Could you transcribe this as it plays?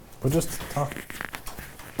We'll just talk.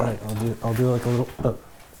 All right, I'll do like a little.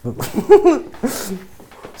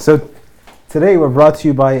 So today we're brought to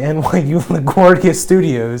you by NYU LaGuardia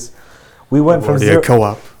Studios. We went from LaGuardia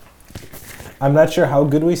Co-op. I'm not sure how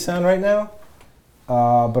good we sound right now,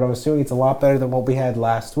 but I'm assuming it's a lot better than what we had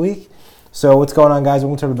last week. So what's going on, guys?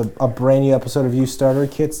 Welcome to a brand new episode of YouStarter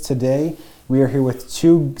Kits. Today we are here with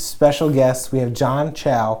two special guests. We have John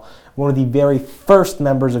Chow, one of the very first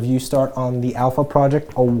members of YouStart on the Alpha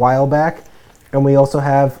project a while back. And we also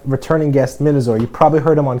have returning guest Minazor. You probably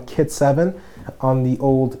heard him on Kit 7 on the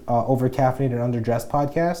old Over-Caffeinated and Underdressed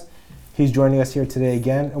podcast. He's joining us here today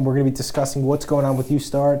again, and we're going to be discussing what's going on with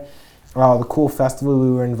YouStart, the cool festival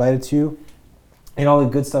we were invited to, and all the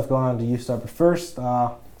good stuff going on to YouStart. But first,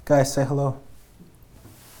 guys, say hello.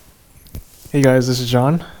 Hey guys, this is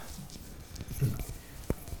John.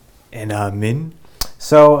 And Min.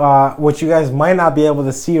 So what you guys might not be able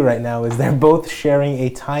to see right now is they're both sharing a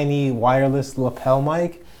tiny wireless lapel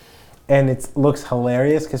mic, and it looks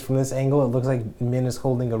hilarious because from this angle it looks like Min is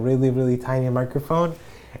holding a really, really tiny microphone,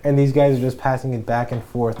 and these guys are just passing it back and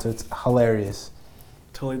forth, so it's hilarious.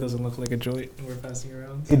 Totally doesn't look like a joint we're passing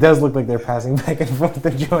around. It does look like they're passing back and forth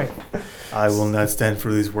the joint. I will not stand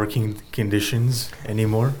for these working conditions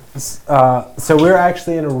anymore. So we're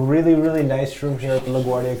actually in a really, really nice room here at the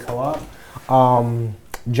LaGuardia Co-op.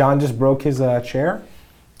 John just broke his chair.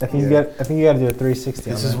 I think you got to do a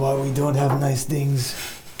 360. This is why we don't have nice things.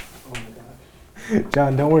 Oh my god.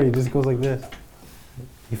 John, don't worry. It just goes like this.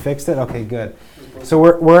 You fixed it? Okay, good. So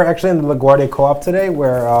we're actually in the LaGuardia Co-op today,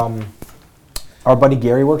 where our buddy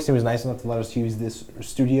Gary works. He was nice enough to let us use this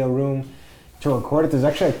studio room to record it. There's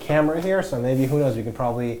actually a camera here, so maybe, who knows, we can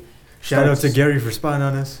probably... Shout out to Gary for spying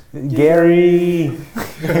on us. Gary!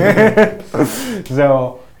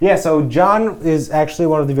 So John is actually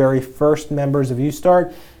one of the very first members of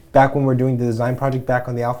YouStart, back when we were doing the design project back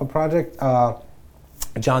on the Alpha project.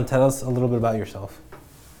 John, tell us a little bit about yourself.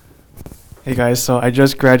 Hey guys, so I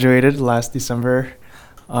just graduated last December,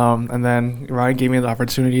 and then Ryan gave me the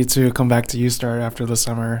opportunity to come back to YouStart after the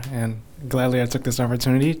summer, and gladly I took this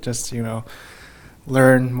opportunity just to,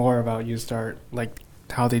 learn more about YouStart, like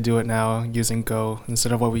how they do it now using Go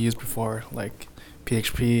instead of what we used before, like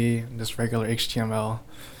PHP, just regular HTML.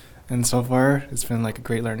 And so far, it's been like a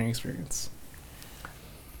great learning experience.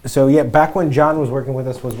 So yeah, back when John was working with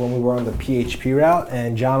us was when we were on the PHP route,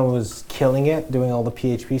 and John was killing it, doing all the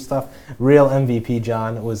PHP stuff. Real MVP,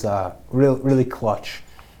 John. Was really clutch,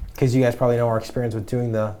 because you guys probably know our experience with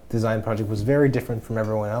doing the design project was very different from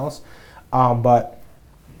everyone else. But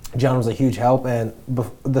John was a huge help, and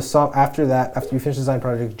after we finished the design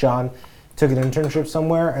project, John took an internship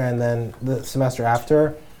somewhere, and then the semester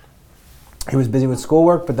after, he was busy with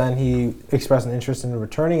schoolwork, but then he expressed an interest in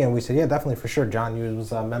returning, and we said, yeah, definitely, for sure. John, he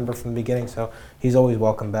was a member from the beginning, so he's always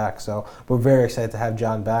welcome back. So we're very excited to have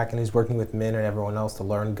John back, and he's working with Min and everyone else to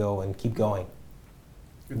learn Go and keep going.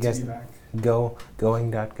 Good to be back.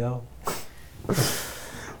 Going.go.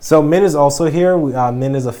 So Min is also here.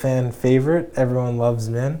 Min is a fan favorite. Everyone loves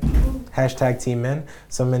Min. Hashtag Team Min.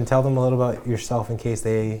 So Min, tell them a little about yourself in case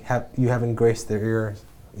you haven't graced their ears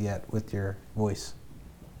yet with your voice.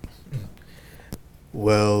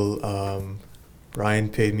 Well, Ryan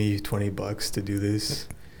paid me $20 to do this.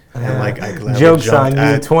 And I gladly Joke's on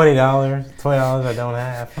jumped you, at $20 I don't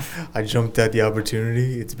have. I jumped at the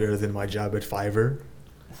opportunity. It's better than my job at Fiverr.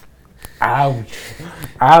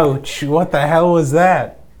 Ouch. What the hell was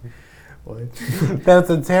that? What? That's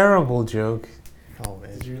a terrible joke. Oh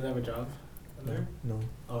man. Did you really have a job in there? No.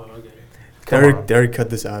 Oh, okay. Derek, cut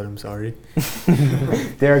this out. I'm sorry.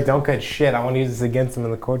 Derek, don't cut shit. I want to use this against him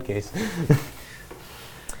in the court case.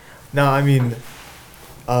 No, I mean,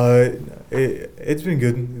 it's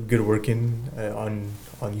been good working on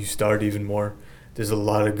YouStart even more. There's a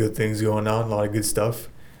lot of good things going on, a lot of good stuff.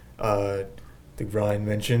 I think Ryan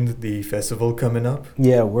mentioned the festival coming up.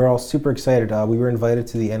 Yeah, we're all super excited. We were invited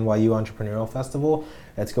to the NYU Entrepreneurial Festival.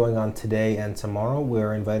 That's going on today and tomorrow.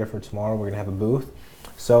 We're invited for tomorrow. We're going to have a booth.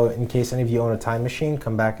 So in case any of you own a time machine,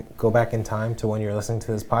 go back in time to when you're listening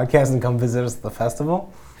to this podcast and come visit us at the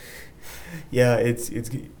festival. Yeah,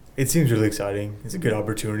 it seems really exciting. It's a good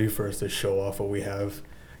opportunity for us to show off what we have.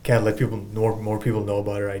 Can't let more people know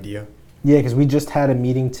about our idea. Yeah, because we just had a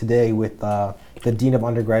meeting today with the Dean of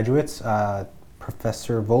Undergraduates,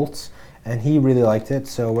 Professor Volts, and he really liked it.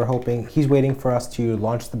 So we're hoping, he's waiting for us to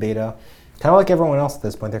launch the beta. Kind of like everyone else at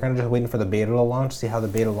this point, they're kind of just waiting for the beta to launch, see how the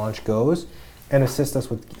beta launch goes, and assist us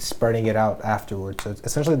with spreading it out afterwards. So it's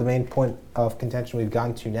essentially the main point of contention we've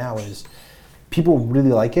gotten to now is people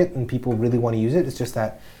really like it and people really want to use it. It's just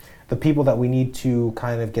that the people that we need to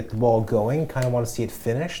kind of get the ball going kind of want to see it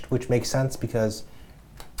finished, which makes sense because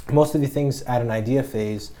most of the things at an idea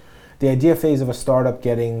phase, the idea phase of a startup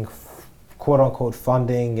getting quote unquote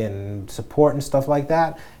funding and support and stuff like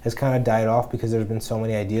that has kind of died off because there's been so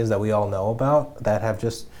many ideas that we all know about that have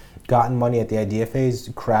just gotten money at the idea phase,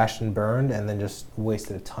 crashed and burned, and then just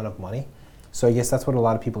wasted a ton of money. So I guess that's what a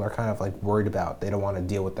lot of people are kind of like worried about. They don't want to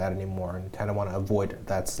deal with that anymore and kind of want to avoid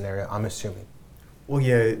that scenario, I'm assuming. Well,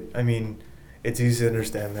 yeah, I mean, it's easy to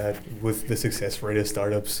understand that with the success rate of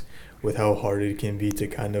startups, with how hard it can be to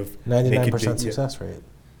kind of 99% success rate.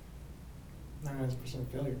 99%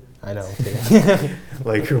 failure. I know. I'm kidding.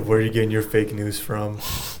 like, where are you getting your fake news from?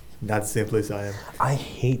 Not as simple as I am. I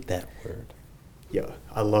hate that word. Yeah,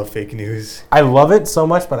 I love fake news. I love it so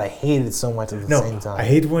much, but I hate it so much at the same time. I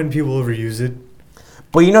hate when people overuse it.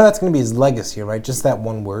 But you know that's going to be his legacy, right? Just that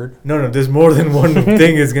one word. No, there's more than one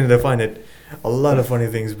thing is going to define it. A lot of funny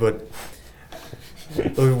things, but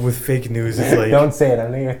with fake news, it's like... Don't say it. I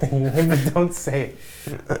know you're thinking of him, but don't say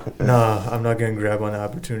it. Nah, I'm not going to grab on the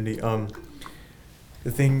opportunity.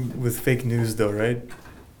 The thing with fake news, though, right?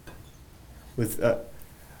 With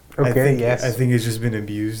Okay, yes. I think it's just been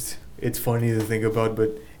abused. It's funny to think about, but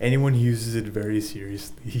anyone who uses it very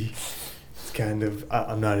seriously, it's kind of...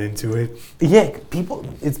 I'm not into it. Yeah, people...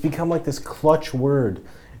 It's become like this clutch word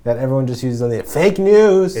that everyone just uses on the fake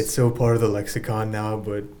news. It's so part of the lexicon now,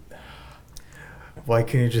 but why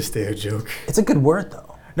can't it just stay a joke? It's a good word,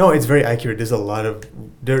 though. No, it's very accurate. There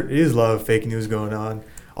is a lot of fake news going on.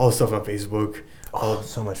 All the stuff on Facebook.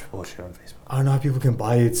 So much bullshit on Facebook. I don't know how people can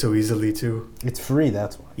buy it so easily too. It's free,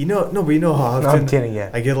 that's why. But you know how often... No, I'm kidding, yeah.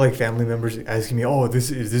 I get like family members asking me, "Oh, is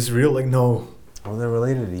this real?" Like, no. Well, they're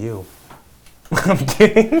related to you. I'm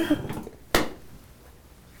kidding.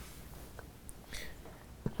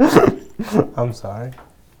 I'm sorry.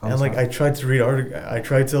 I tried to read I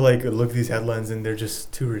tried to like look at these headlines and they're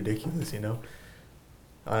just too ridiculous, you know.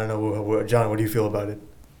 I don't know, John. What do you feel about it?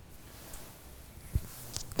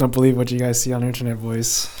 Don't believe what you guys see on internet,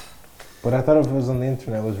 boys. But I thought if it was on the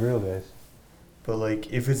internet, it was real, guys. But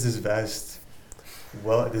like, if it's this vast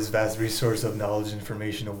resource of knowledge,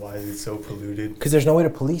 information, why is it so polluted? Because there's no way to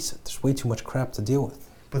police it. There's way too much crap to deal with.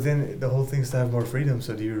 But then the whole thing's to have more freedom.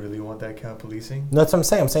 So do you really want that kind of policing? No, that's what I'm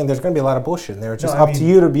saying. I'm saying there's going to be a lot of bullshit in there. It's just No, I up to mean-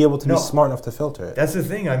 you to be able to No. be smart enough to filter it. That's the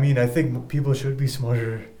thing. I mean, I think people should be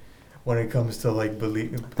smarter when it comes to like belief.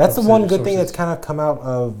 That's the one good thing that's kind of come out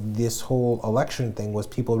of this whole election thing was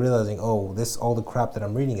people realizing, oh, all the crap that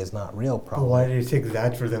I'm reading is not real. But Probably. why did it take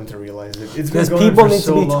that for them to realize it? It's been Because going on people for need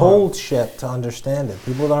so to be long. told shit to understand it.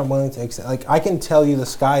 People aren't willing to accept. Like I can tell you the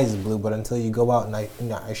sky is blue, but until you go out and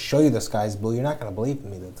I show you the sky is blue, you're not going to believe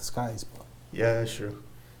me that the sky is blue. Yeah, that's true.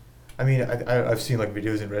 I mean, I've seen like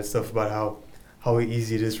videos and read stuff about how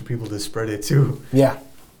easy it is for people to spread it too. Yeah.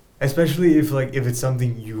 Especially if it's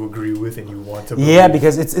something you agree with and you want to believe. Yeah,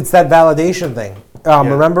 because it's that validation thing. Yeah.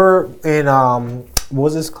 Remember in what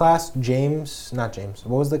was his class? Not James.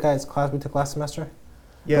 What was the guy's class we took last semester?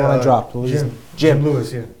 Yeah, The one I dropped. What was his- Jim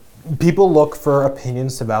Lewis, yeah. People look for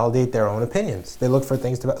opinions to validate their own opinions. They look for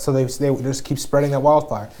things so they just keep spreading that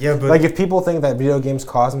wildfire. Yeah, but Like if people think that video games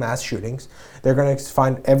cause mass shootings, they're going to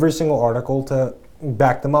find every single article to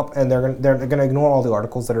back them up, and they're going to ignore all the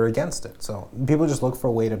articles that are against it. So people just look for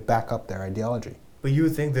a way to back up their ideology. But you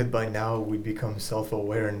would think that by now we'd become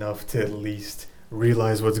self-aware enough to at least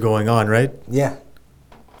realize what's going on, right? Yeah.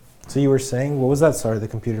 So you were saying, what was that? Sorry, the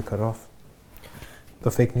computer cut off.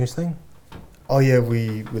 The fake news thing? Oh yeah,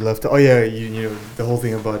 we left. Oh yeah, you know the whole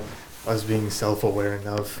thing about us being self-aware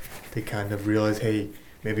enough to kind of realize, hey,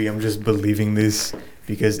 maybe I'm just believing this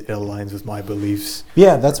because it aligns with my beliefs.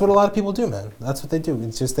 Yeah, that's what a lot of people do, man. That's what they do.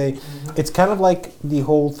 It's just it's kind of like the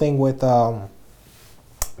whole thing with what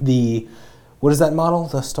is that model?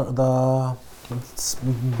 The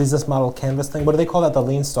business model canvas thing. What do they call that? The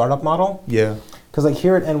lean startup model? Yeah. Because like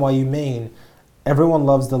here at NYU Maine, everyone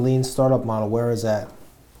loves the lean startup model, whereas at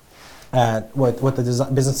the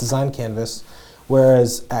business design canvas,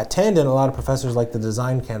 whereas at Tandon, a lot of professors like the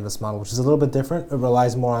design canvas model, which is a little bit different. It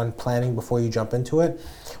relies more on planning before you jump into it,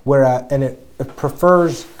 and it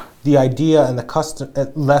prefers the idea and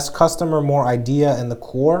the less customer, more idea and the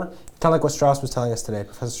core. Kind of like what Strauss was telling us today,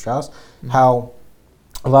 Professor Strauss, how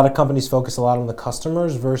a lot of companies focus a lot on the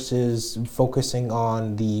customers versus focusing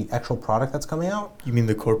on the actual product that's coming out. You mean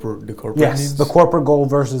the corporate Yes, needs? the corporate goal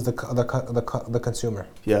versus the consumer.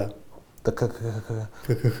 Yeah.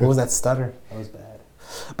 What was that stutter? That was bad.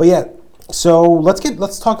 But yeah, so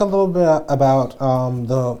let's talk a little bit about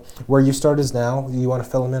where you start is now. You want to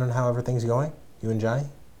fill them in on how everything's going, you and Johnny?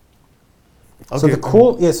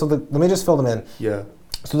 Okay. So let me just fill them in. Yeah.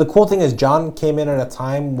 So the cool thing is John came in at a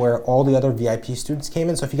time where all the other VIP students came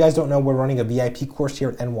in. So if you guys don't know, we're running a VIP course here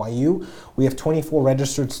at NYU. We have 24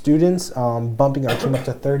 registered students, bumping our team up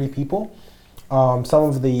to 30 people. Some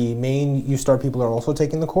of the main UStart people are also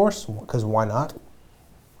taking the course, because why not?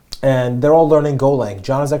 And they're all learning Golang.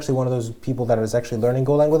 John is actually one of those people that is actually learning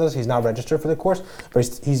Golang with us. He's not registered for the course,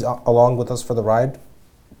 but he's along with us for the ride,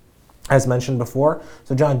 as mentioned before.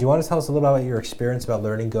 So John, do you want to tell us a little about your experience about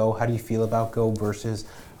learning Go? How do you feel about Go versus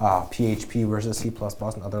PHP versus C++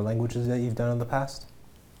 and other languages that you've done in the past?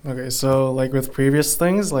 Okay, so like with previous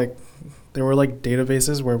things, like there were like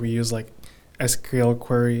databases where we use like SQL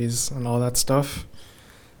queries and all that stuff.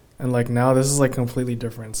 And like now this is like completely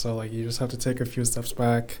different. So like you just have to take a few steps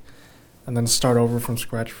back and then start over from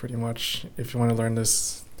scratch pretty much if you want to learn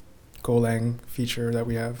this Golang feature that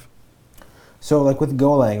we have. So like with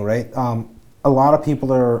Golang, right? A lot of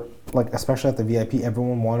people are like, especially at the VIP,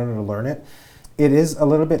 everyone wanted to learn it. It is a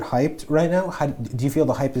little bit hyped right now. How, do you feel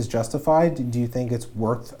the hype is justified? Do you think it's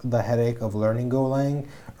worth the headache of learning Golang,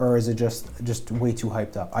 or is it just way too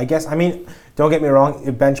hyped up? I guess, I mean, don't get me wrong,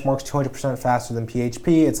 it benchmarks 200% faster than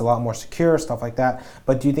PHP. It's a lot more secure, stuff like that.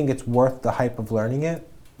 But do you think it's worth the hype of learning it?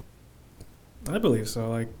 I believe so,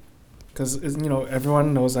 like, because you know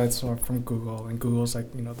everyone knows that it's from Google, and Google's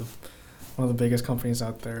like one of the biggest companies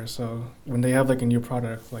out there. So when they have like a new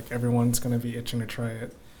product, like everyone's gonna be itching to try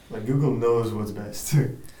it. Like Google knows what's best.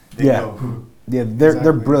 They Yeah. know. Yeah, they're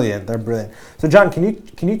Exactly. brilliant. They're brilliant. So John,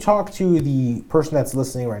 can you talk to the person that's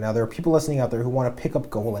listening right now? There are people listening out there who want to pick up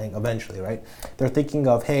Golang eventually, right? They're thinking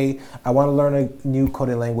of, hey, I want to learn a new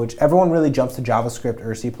coding language. Everyone really jumps to JavaScript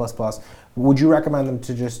or C++. Would you recommend them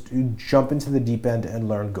to just jump into the deep end and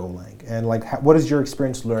learn Golang? And like, what has your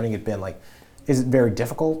experience learning it been like? Is it very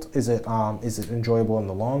difficult? Is it enjoyable in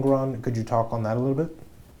the long run? Could you talk on that a little bit?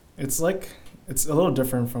 It's a little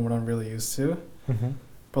different from what I'm really used to. Mm-hmm.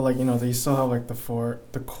 But like they still have like the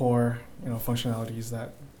core functionalities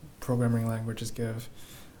that programming languages give.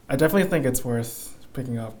 I definitely think it's worth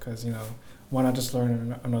picking up because why not just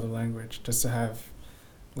learn another language just to have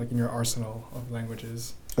like in your arsenal of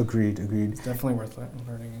languages. Agreed. It's definitely worth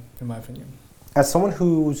learning in my opinion. As someone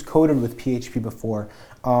who's coded with PHP before,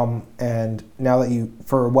 and now that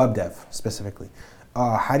for web dev specifically,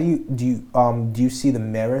 how do you see the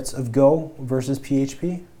merits of Go versus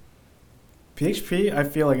PHP? PHP I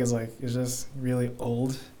feel like is just really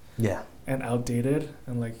old. Yeah. And outdated,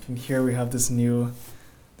 and like here we have this new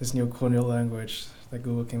colonial language that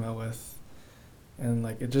Google came out with, and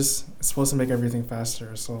like it's supposed to make everything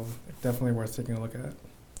faster, so definitely worth taking a look at.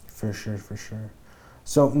 For sure.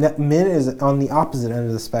 So Min is on the opposite end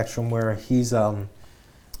of the spectrum where he's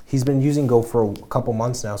been using Go for a couple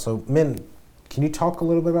months now. So Min, can you talk a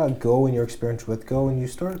little bit about Go and your experience with Go when you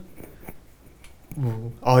start?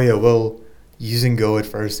 Oh yeah, well, using Go at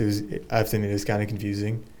first, I have to admit, it was kind of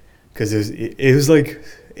confusing because it was like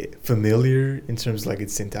familiar in terms of like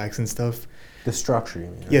its syntax and stuff. The structure, you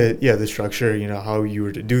mean? Right? Yeah, the structure, how you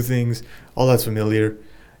were to do things, all that's familiar.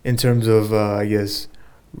 In terms of, I guess,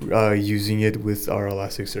 using it with our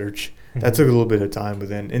Elasticsearch, that took a little bit of time, but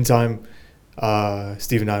then in time,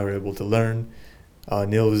 Steve and I were able to learn.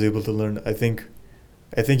 Neil was able to learn. I think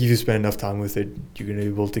if you spend enough time with it, you're gonna be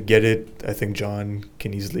able to get it. I think John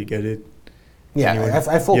can easily get it. Yeah, Anyone? I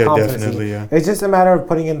have full Yeah, confidence. definitely, yeah. It's just a matter of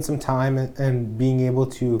putting in some time and being able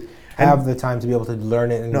to have the time to be able to learn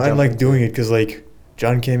it. And No, jump and like into doing it because like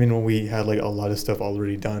John came in when we had like a lot of stuff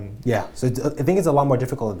already done. Yeah, so I think it's a lot more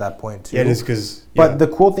difficult at that point too. Yeah, it is because. But the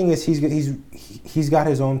cool thing is he's got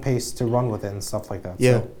his own pace to run with it and stuff like that.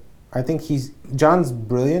 Yeah. So I think John's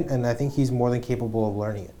brilliant, and I think he's more than capable of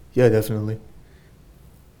learning it. Yeah, definitely.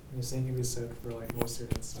 The same can be said for like most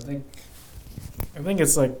students. I think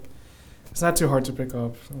it's like it's not too hard to pick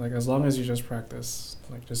up. Like as long as you just practice,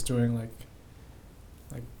 like just doing like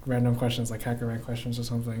random questions, like HackerRank questions or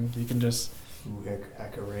something. You can just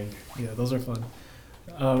HackerRank. yeah, those are fun.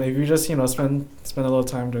 If you just spend a little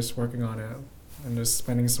time just working on it and just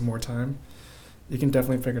spending some more time, you can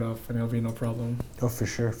definitely pick it up and it'll be no problem. Oh, for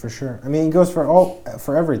sure. I mean, it goes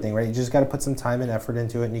for everything, right? You just got to put some time and effort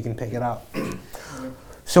into it, and you can pick it up.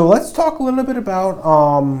 So let's talk a little bit about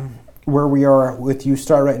where we are with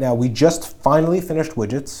UStart right now. We just finally finished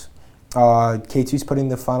widgets. K2's putting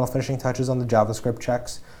the final finishing touches on the JavaScript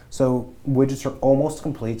checks. So widgets are almost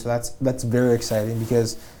complete. So that's very exciting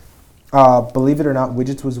because, believe it or not,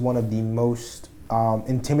 widgets was one of the most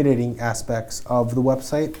intimidating aspects of the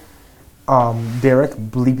website. Derek,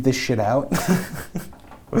 bleep this shit out.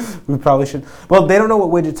 We probably should. Well, they don't know what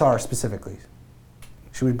widgets are specifically.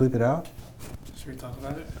 Should we bleep it out? Should we talk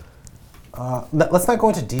about it? Let's not go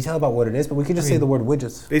into detail about what it is, but we could just say the word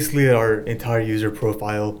widgets. Basically, our entire user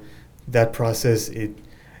profile, that process,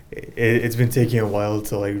 it's been taking a while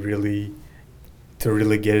to like really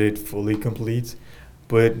get it fully complete,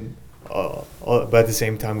 but at the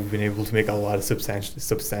same time, we've been able to make a lot of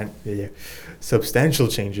substantial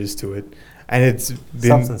changes to it, and it's been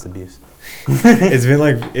Substance abuse.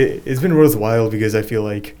 it's been worthwhile because I feel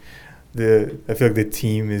like the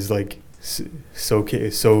team is like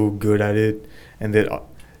so good at it, and that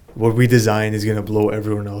what we design is gonna blow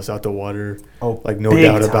everyone else out the water. Oh, like no big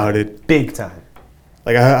doubt time. about it. Big time.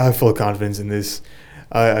 Like I have full confidence in this,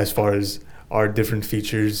 as far as our different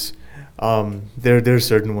features. There are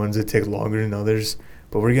certain ones that take longer than others,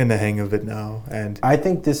 but we're getting the hang of it now. And I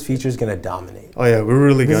think this feature is going to dominate. oh yeah, we're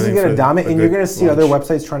really This is gunning going to for dominate, a and you're good going to see launch. other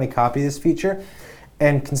websites trying to copy this feature.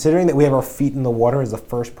 And considering that we have our feet in the water as the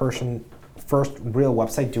first real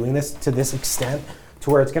website doing this to this extent, to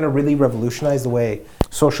where it's going to really revolutionize the way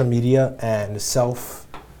social media and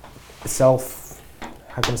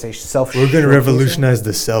how can I say self. We're gonna revolutionize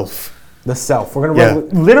the self. The self. We're Yeah.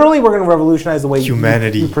 we're gonna revolutionize the way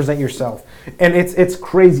Humanity. you present yourself, and it's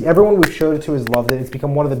crazy. Everyone we've showed it to has loved it. It's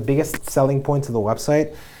become one of the biggest selling points of the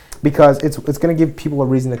website because it's gonna give people a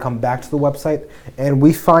reason to come back to the website, and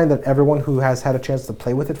we find that everyone who has had a chance to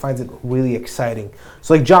play with it finds it really exciting.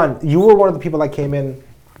 So, like John, you were one of the people that came in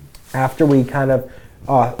after we kind of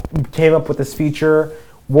came up with this feature.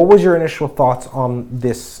 What was your initial thoughts on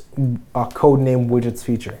this codename widgets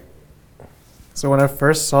feature? So when I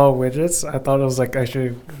first saw widgets, I thought it was like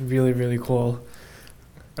actually really, really cool.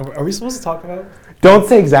 Are we supposed to talk about it? Don't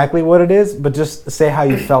say exactly what it is, but just say how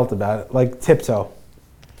you felt about it, like tiptoe.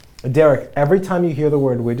 Derek, every time you hear the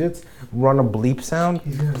word widgets, run a bleep sound,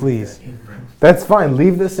 please. That's fine,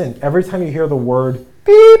 leave this in. Every time you hear the word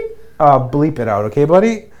beep, bleep it out, okay,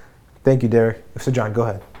 buddy? Thank you, Derek. So John, go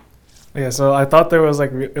ahead. Yeah, so I thought there was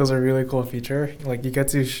like it was a really cool feature. Like you get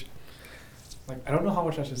to, like I don't know how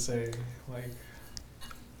much I should say. Like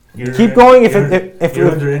Keep going if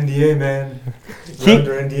you're under NDA, man. You're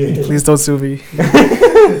under NDA. please don't sue me.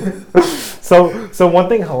 So one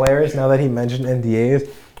thing hilarious now that he mentioned NDAs,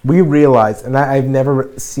 we realized, and I've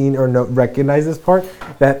never seen or recognized this part,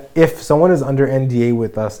 that if someone is under NDA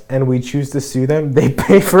with us and we choose to sue them, they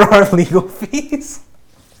pay for our legal fees.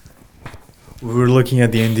 We were looking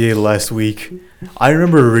at the NDA last week. I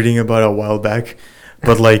remember reading about it a while back,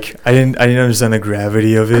 but like I didn't understand the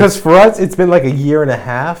gravity of it. Because for us, it's been like a year and a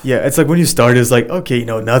half. Yeah, it's like when you start, it's like, okay,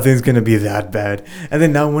 nothing's gonna be that bad, and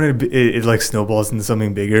then now when it like snowballs into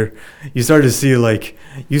something bigger, you start to see like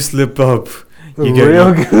you slip up, you get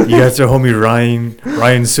Real good. you got your homie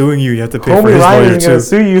Ryan suing you. You have to pay for Homie his Ryan lawyer is gonna too.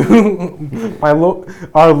 sue you.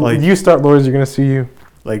 Our Like- you start lawyers are gonna sue you.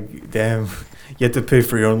 Like damn, you have to pay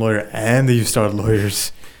for your own lawyer and the you start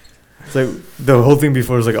lawyers. It's like the whole thing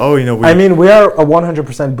before was like, oh, we I mean, we are a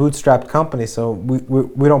 100% bootstrapped company, so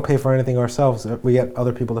we don't pay for anything ourselves. We get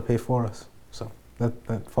other people to pay for us. So that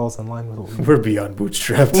falls in line with what we we're beyond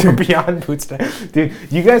bootstrapped. We're beyond bootstrap. Dude,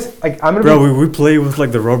 you guys, like, I'm gonna Bro, we play with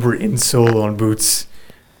like the rubber insole on boots.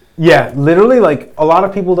 Yeah, literally, like, a lot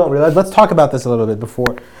of people don't realize. Let's talk about this a little bit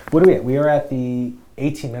before. What are we at? We are at the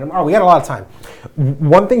 18-minute mark. Oh, we got a lot of time.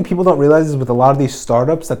 One thing people don't realize is with a lot of these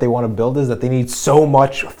startups that they want to build is that they need so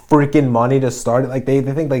much freaking money to start it. Like, they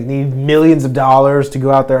think they need millions of dollars to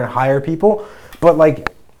go out there and hire people. But,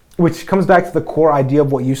 like, which comes back to the core idea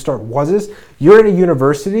of what YouStart was is, you're in a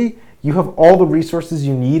university, you have all the resources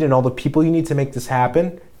you need and all the people you need to make this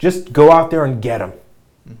happen. Just go out there and get them.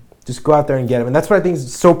 Just go out there and get them. And that's what I think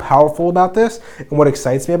is so powerful about this. And what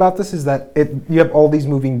excites me about this is that you have all these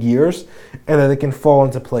moving gears and then they can fall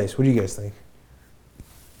into place. What do you guys think?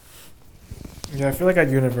 Yeah, I feel like at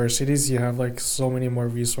universities you have like so many more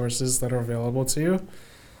resources that are available to you.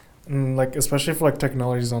 And like especially for like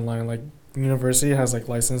technologies online, like university has like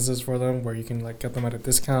licenses for them where you can like get them at a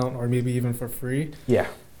discount or maybe even for free. Yeah.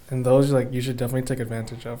 And those like you should definitely take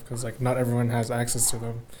advantage of because like not everyone has access to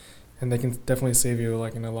them. And they can definitely save you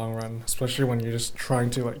like in the long run, especially when you're just trying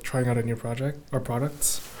out a new project or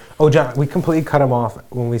products. Oh, John, we completely cut him off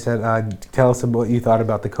when we said, tell us about what you thought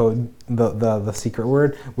about the code, the secret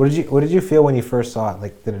word. What did you feel when you first saw it?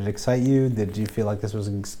 Like, did it excite you? Did you feel like this was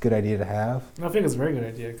a good idea to have? I think it's a very good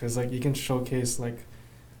idea because like you can showcase like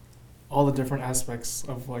all the different aspects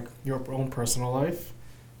of like your own personal life,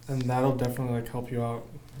 and that'll definitely like help you out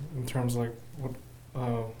in terms of like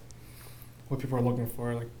what people are looking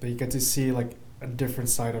for. Like they get to see like a different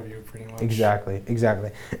side of you, pretty much. Exactly.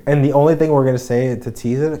 And the only thing we're gonna say to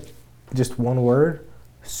tease it, just one word: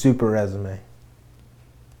 super resume.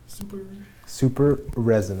 Super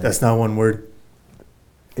resume. That's not one word.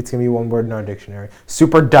 It's going to be one word in our dictionary.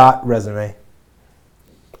 Super dot resume.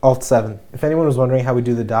 Alt 7. If anyone was wondering how we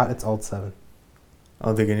do the dot, it's Alt 7. I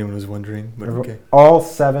don't think anyone was wondering, but okay. All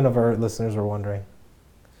 7 of our listeners are wondering.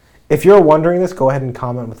 If you're wondering this, go ahead and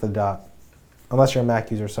comment with the dot. Unless you're a Mac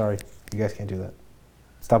user, sorry. You guys can't do that.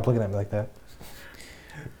 Stop looking at me like that.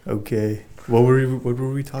 Okay. What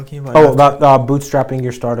were we talking about? Oh, about bootstrapping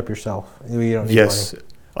your startup yourself. You don't need yes. money.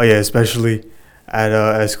 Oh yeah, especially at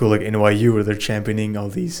a school like NYU where they're championing all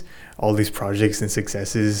these projects and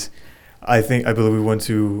successes. I believe we went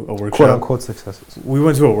to a workshop. Quote unquote successes. We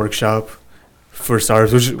went to a workshop for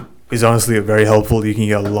startups, which is honestly very helpful. You can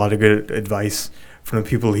get a lot of good advice from the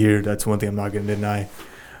people here. That's one thing I'm not going to deny.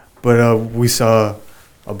 But we saw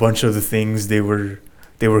a bunch of the things they were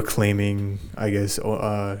claiming, I guess,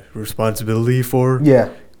 responsibility for. Yeah.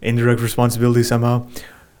 Indirect responsibility somehow.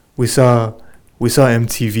 We saw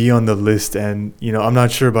MTV on the list, and I'm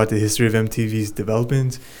not sure about the history of MTV's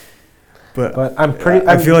development, but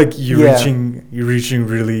I feel like you're reaching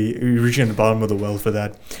the bottom of the well for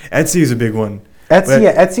that. Etsy is a big one.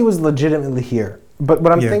 Etsy was legitimately here, but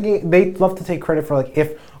I'm thinking they love to take credit for like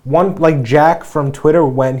if one like Jack from Twitter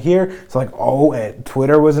went here, it's like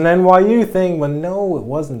Twitter was an NYU thing when no, it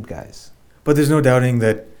wasn't, guys. But there's no doubting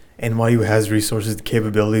that NYU has resources, the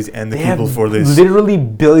capabilities, and the people for this. Literally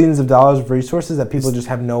billions of dollars of resources that people just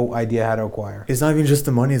have no idea how to acquire. It's not even just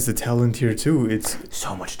the money; it's the talent here too. It's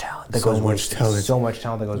so much talent that goes wasted. So much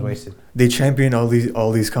talent that goes wasted. They champion all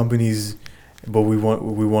these companies, but we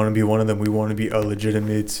want to be one of them. We want to be a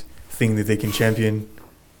legitimate thing that they can champion,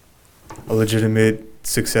 a legitimate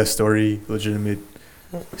success story, legitimate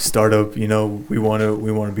startup. We want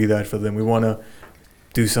to be that for them. We want to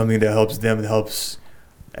do something that helps them and helps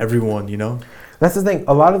everyone. That's the thing.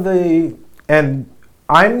 A lot of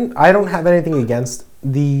I don't have anything against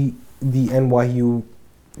the NYU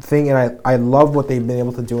thing, and I love what they've been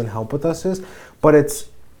able to do and help with us but it's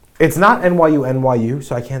not NYU,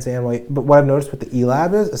 so I can't say NYU. But what I've noticed with the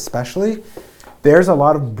eLab is, especially, there's a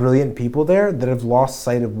lot of brilliant people there that have lost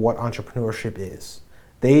sight of what entrepreneurship is.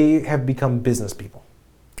 They have become business people.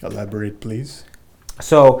 Elaborate, please.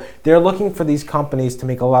 So they're looking for these companies to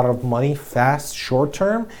make a lot of money fast, short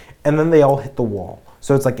term, and then they all hit the wall.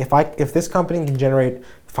 So it's like if this company can generate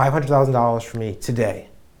 $500,000 for me today,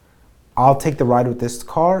 I'll take the ride with this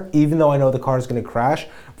car, even though I know the car is going to crash,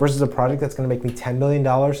 versus a project that's going to make me $10 million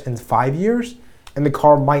in 5 years, and the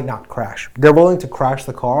car might not crash. They're willing to crash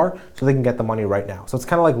the car so they can get the money right now. So it's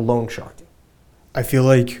kind of like loan sharking. I feel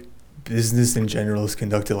like business in general is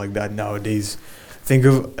conducted like that nowadays.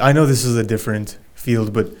 I know this is a different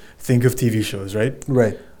field, but think of TV shows, right?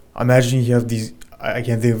 Right. Imagine you have these, I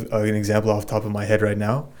can't think of an example off the top of my head right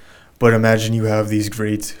now, but imagine you have these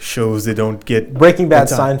great shows that don't get... Breaking Bad,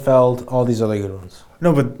 Seinfeld, all these other good ones.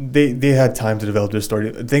 No, but they had time to develop their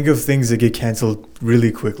story. Think of things that get canceled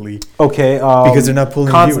really quickly. Okay. Because they're not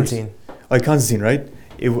pulling Constantine. Viewers. Like Constantine, right?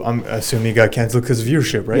 I'm assuming it got canceled because of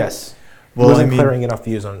viewership, right? Yes. Well, it wasn't clearing enough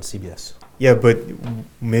views on CBS. Yeah, but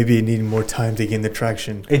maybe it needed more time to gain the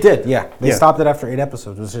traction. It did, yeah. They stopped it after 8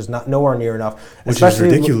 episodes, which is nowhere near enough. Which is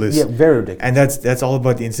ridiculous. Yeah, very ridiculous. And that's all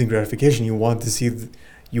about the instant gratification. You want to see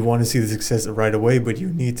the success right away, but you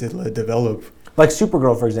need to let it develop. Like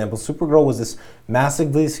Supergirl, for example. Supergirl was this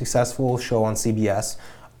massively successful show on CBS.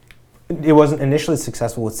 It wasn't initially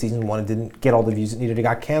successful with season 1. It didn't get all the views it needed. It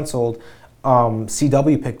got canceled.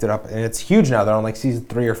 CW picked it up, and it's huge now. They're on like season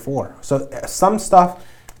 3 or 4. So some stuff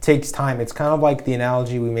takes time. It's kind of like the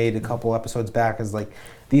analogy we made a couple episodes back is like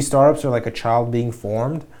these startups are like a child being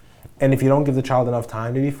formed, and if you don't give the child enough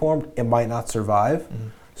time to be formed, it might not survive. Mm-hmm.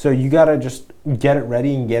 So you gotta just get it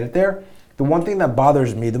ready and get it there. The one thing that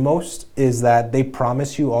bothers me the most is that they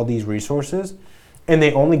promise you all these resources, and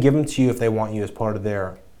they only give them to you if they want you as part of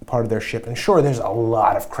their ship. And sure, there's a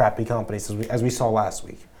lot of crappy companies as we saw last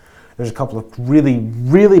week. There's a couple of really,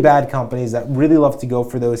 really bad companies that really love to go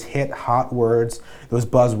for those hot words, those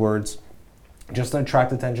buzzwords, just to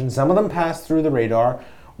attract attention. Some of them pass through the radar,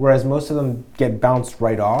 whereas most of them get bounced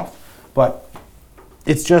right off. But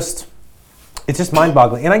it's just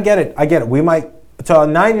mind-boggling. And I get it. We might, to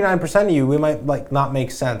 99% of you, we might like not make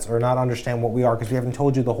sense or not understand what we are because we haven't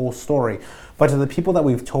told you the whole story. But to the people that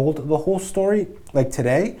we've told the whole story, like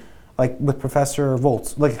today, like with Professor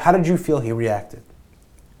Volz, like how did you feel he reacted?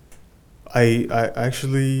 I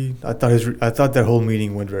thought that whole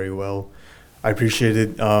meeting went very well. I appreciate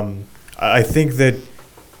it. I think that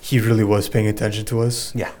he really was paying attention to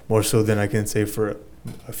us. Yeah. More so than I can say for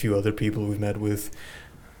a few other people we've met with.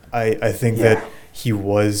 I think that he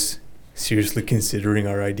was seriously considering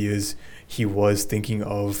our ideas. He was thinking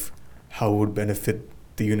of how it would benefit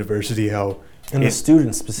the university, how And the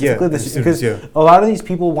students specifically, the because students, a lot of these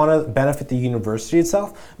people want to benefit the university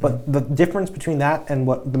itself, but the difference between that and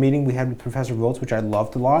what the meeting we had with Professor Volz, which I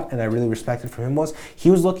loved a lot and I really respected from him, was he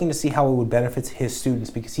was looking to see how it would benefit his students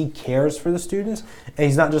because he cares for the students and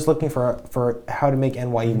he's not just looking for how to make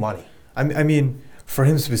NYU money. I mean, for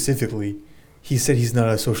him specifically, he said he's not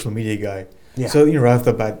a social media guy. Yeah. So, right off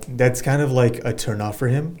the bat, that's kind of like a turnoff for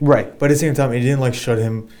him. Right. But at the same time, it didn't like shut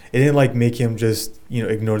him, it didn't like make him just,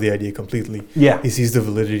 ignore the idea completely. Yeah. He sees the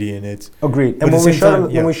validity in it. Agreed. But And at when the we same showed time,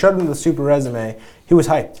 him when we showed him the super resume, he was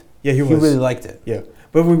hyped. Yeah, he was. He really liked it. Yeah.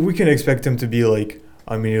 But we can expect him to be like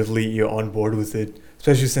immediately on board with it,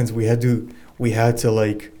 especially since we had to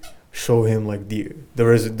like show him like the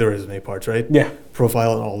resume parts, right? Yeah.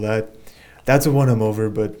 Profile and all that. That's what won him over,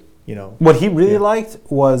 but What he really liked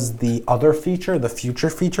was the other feature, the future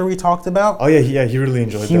feature we talked about. Oh yeah, he really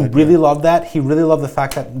enjoyed that. He really loved that. He really loved the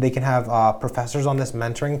fact that they can have professors on this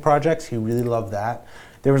mentoring projects. He really loved that.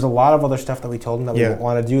 There was a lot of other stuff that we told him that we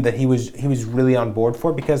want to do that he was really on board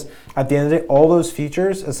for, because at the end of the day, all those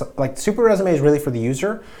features, like Super Resume is really for the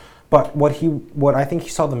user, but what I think he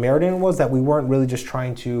saw the merit in was that we weren't really just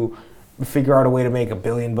trying to figure out a way to make $1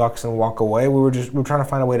 billion and walk away. We were trying to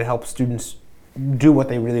find a way to help students do what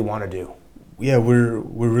they really want to do. Yeah, we're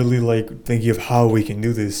really like thinking of how we can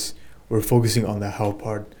do this. We're focusing on the how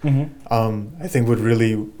part. I think what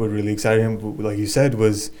really excited him, like you said,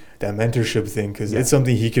 was that mentorship thing, because it's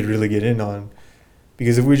something he could really get in on.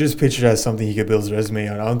 Because if we just pitch it as something he could build his resume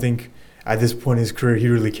on, I don't think at this point in his career he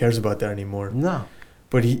really cares about that anymore. No.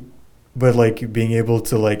 But like being able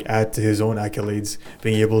to like add to his own accolades,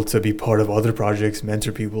 being able to be part of other projects,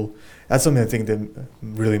 mentor people, that's something I think that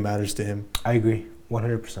really matters to him. I agree,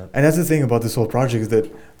 100%. And that's the thing about this whole project, is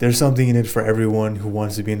that there's something in it for everyone who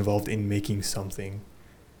wants to be involved in making something.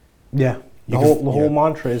 Yeah. The whole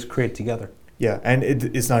mantra is create together. Yeah, and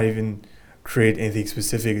it's not even create anything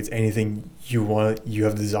specific. It's anything you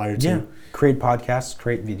have desire to. Yeah. Create podcasts,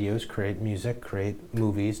 create videos, create music, create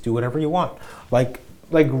movies, do whatever you want. Like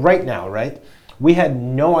right now, right? We had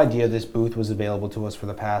no idea this booth was available to us for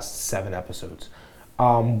the past 7 episodes.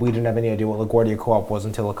 We didn't have any idea what LaGuardia Co-op was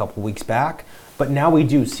until a couple weeks back, but now we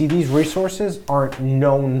do. See, these resources aren't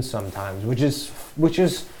known sometimes, which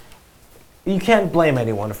is you can't blame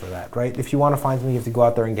anyone for that, right? If you want to find something, you have to go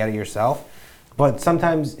out there and get it yourself. But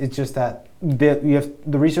sometimes it's just that you have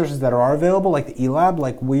the resources that are available, like the eLab.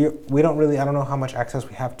 Like we don't really, I don't know how much access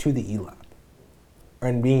we have to the eLab,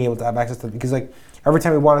 and being able to have access to it, because like every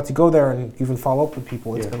time we wanted to go there and even follow up with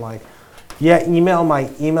people, it's been like, email my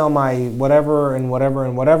whatever,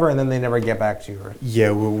 and then they never get back to you. Yeah,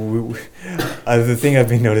 the thing I've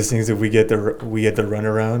been noticing is that we get the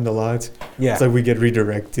runaround a lot. Yeah, it's like we get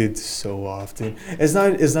redirected so often. It's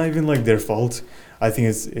not even like their fault. I think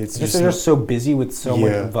it's just they're just so busy with so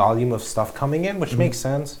much volume of stuff coming in, which makes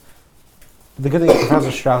sense. The good thing is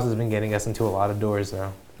Professor Strauss has been getting us into a lot of doors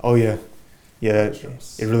now. Oh yeah, it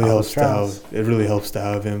really helps to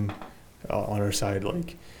have him on our side.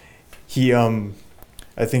 Like he, I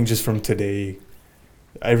think just from today,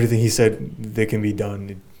 everything he said that can be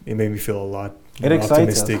done, it made me feel a lot more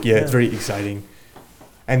optimistic. Yeah, it's very exciting,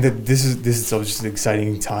 and that this is just an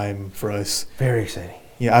exciting time for us. Very exciting.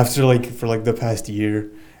 Yeah, after for the past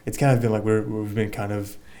year, it's kind of been like we've been kind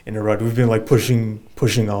of in a rut. We've been like pushing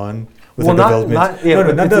on with the development.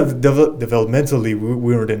 Developmentally, we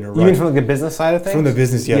weren't in a rut. You mean from the business side of things? From the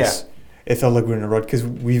business, yes. Yeah. It felt like we're in a rut because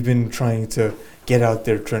we've been trying to get out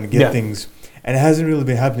there, trying to get things, and it hasn't really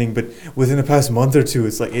been happening. But within the past month or two,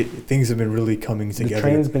 it's like things have been really coming together. The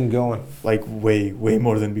train's been going like way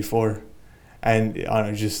more than before, and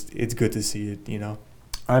it's good to see it.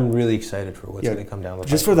 I'm really excited for what's going to come down the pipe.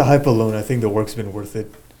 Just for the hype alone, I think the work's been worth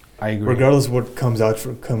it. I agree. Regardless of what comes out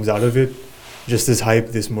of it, just this hype,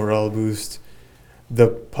 this morale boost, the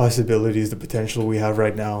possibilities, the potential we have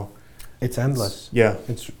right now. It's endless.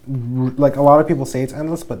 It's like a lot of people say it's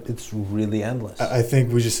endless, but it's really endless. I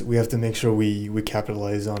think we have to make sure we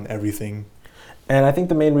capitalize on everything. And I think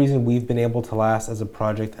the main reason we've been able to last as a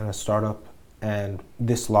project and a startup and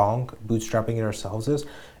this long, bootstrapping it ourselves is,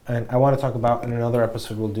 and I want to talk about in another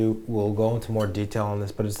episode we'll go into more detail on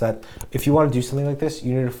this, but it's that if you want to do something like this,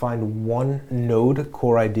 you need to find one node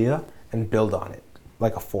core idea and build on it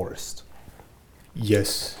like a forest.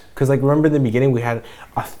 Yes. Because remember in the beginning we had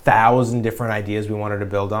 1,000 different ideas we wanted to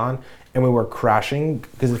build on, and we were crashing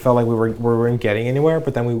because it felt like we weren't getting anywhere.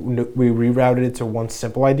 But then we rerouted it to one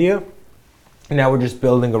simple idea, and now we're just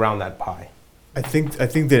building around that pie. I think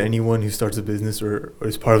that anyone who starts a business or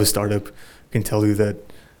is part of a startup can tell you that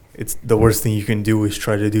it's the worst thing you can do is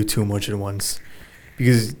try to do too much at once,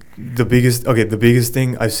 because the biggest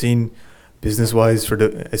thing I've seen business wise,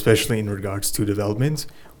 especially in regards to development,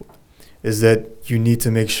 is that you need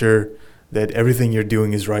to make sure that everything you're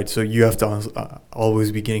doing is right. So you have to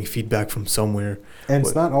always be getting feedback from somewhere. And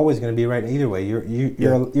it's not always going to be right either way. You're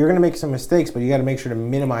going to make some mistakes, but you got to make sure to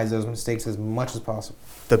minimize those mistakes as much as possible.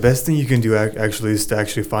 The best thing you can do actually is to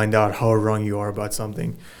actually find out how wrong you are about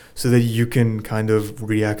something, so that you can kind of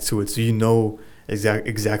react to it, so you know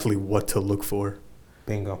exactly what to look for.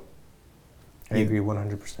 Bingo. I Yeah. agree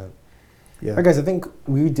 100%. Yeah. All right, guys, I think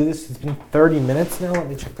we did this. It's been 30 minutes now. Let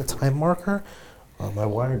me check the time marker. My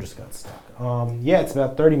wire just got stuck. Yeah, it's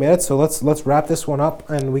about 30 minutes. So let's wrap this one up,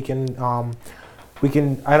 and we can.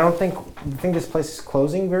 I don't think this place is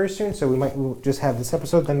closing very soon, so we'll just have this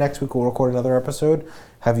episode. Then next week we'll record another episode.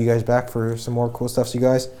 Have you guys back for some more cool stuff. So you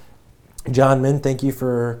guys, John, Min, thank you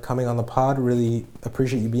for coming on the pod. Really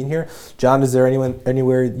appreciate you being here. John, is there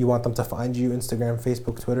anywhere you want them to find you? Instagram,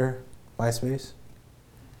 Facebook, Twitter, MySpace?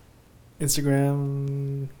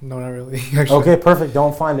 Instagram, no, not really. Actually. Okay, perfect.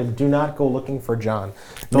 Don't find him. Do not go looking for John.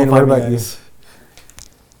 Don't Min, what find me, about you? guys.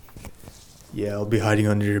 Yeah, I'll be hiding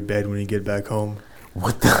under your bed when you get back home.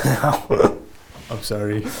 What the hell? I'm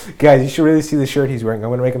sorry. Guys, you should really see the shirt he's wearing.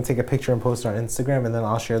 I'm going to make him take a picture and post it on Instagram, and then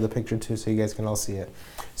I'll share the picture too so you guys can all see it.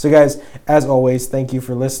 So guys, as always, thank you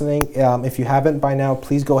for listening. If you haven't by now,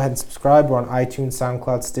 please go ahead and subscribe. We're on iTunes,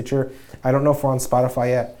 SoundCloud, Stitcher. I don't know if we're on Spotify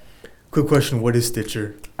yet. Quick question: what is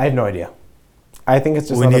Stitcher? I have no idea. I think it's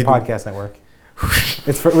just We another need- podcast network.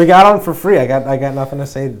 We got on for free. I got nothing to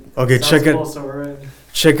say. Okay, Sounds cool, so we're in.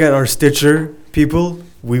 check out our Stitcher, people.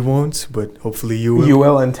 We won't, but hopefully you will. You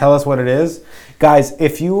will, and tell us what it is. Guys,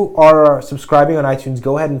 if you are subscribing on iTunes,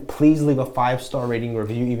 go ahead and please leave a 5-star rating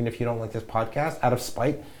review, even if you don't like this podcast, out of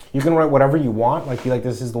spite. You can write whatever you want, like be like,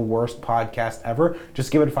 this is the worst podcast ever. Just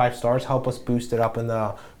give it 5 stars. Help us boost it up in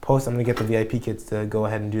the post. I'm going to get the VIP kids to go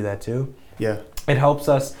ahead and do that too. Yeah. It helps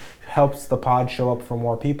the pod show up for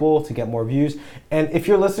more people, to get more views. And if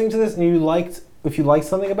you're listening to this and if you liked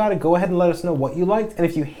something about it, go ahead and let us know what you liked. And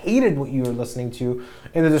if you hated what you were listening to,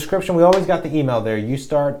 in the description, we always got the email there.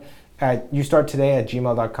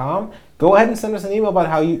 youstarttoday@gmail.com. Go ahead and send us an email about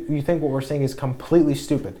how you think what we're saying is completely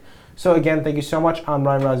stupid. So again, thank you so much. I'm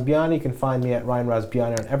Ryan Razbiani. You can find me at Ryan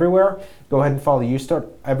Razbiani on everywhere. Go ahead and follow YouStart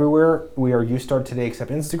everywhere. We are YouStart Today except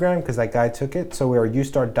Instagram, because that guy took it. So we are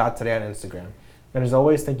YouStart.today on Instagram. And as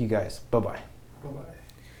always, thank you guys. Bye-bye.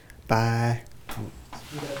 Bye.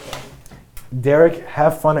 Derek,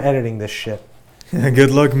 have fun editing this shit.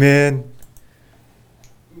 Good luck, man.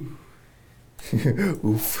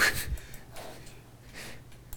 Oof.